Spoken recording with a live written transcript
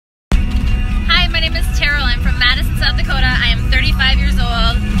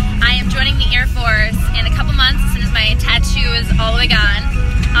Air Force in a couple months as soon as my tattoo is all the way gone.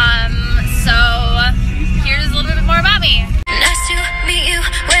 So here's a little bit more about me. Nice to meet you,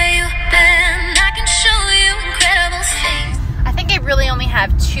 where you been? I can show you incredible things. I think I really only have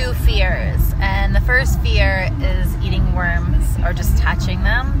two fears, and the first fear is eating worms or just touching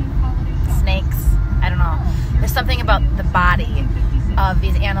them. Snakes, I don't know. There's something about the body of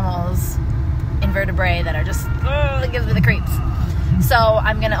these animals, invertebrate, that are just, that gives me the creeps. So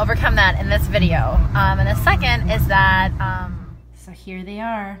I'm gonna overcome that in this video. And the second is that, so here they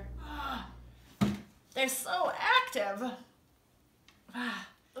are. They're so active.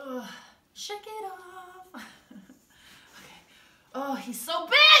 Shake it off. Okay. Oh, he's so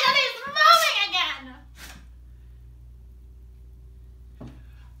big and he's moving again.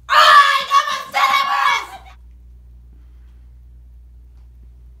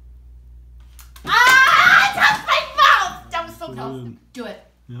 Do it.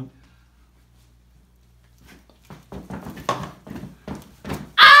 Yep.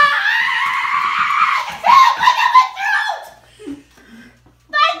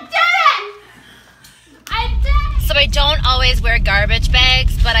 So I don't always wear garbage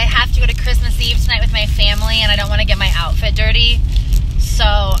bags, but I have to go to Christmas Eve tonight with my family, and I don't want to get my outfit dirty.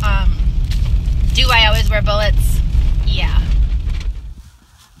 So, do I always wear bullets? Yeah.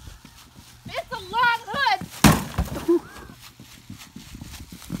 It's a long hood.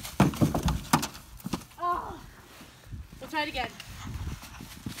 Oh. We'll try it again.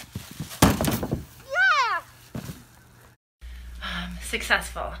 Yeah.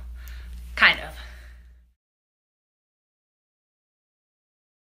 Successful. Kind of.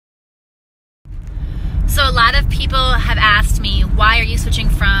 So a lot of people have asked me, why are you switching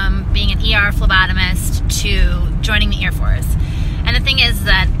from being an ER phlebotomist to joining the Air Force? And the thing is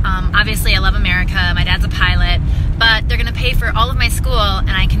that obviously I love America, my dad's a pilot, but they're gonna pay for all of my school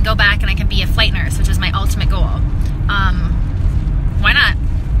and I can go back and I can be a flight nurse, which is my ultimate goal. Why not?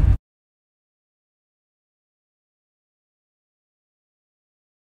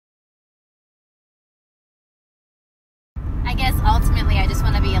 I guess ultimately I just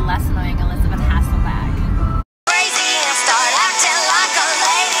want to be a less annoying Elizabeth Hasselbeck.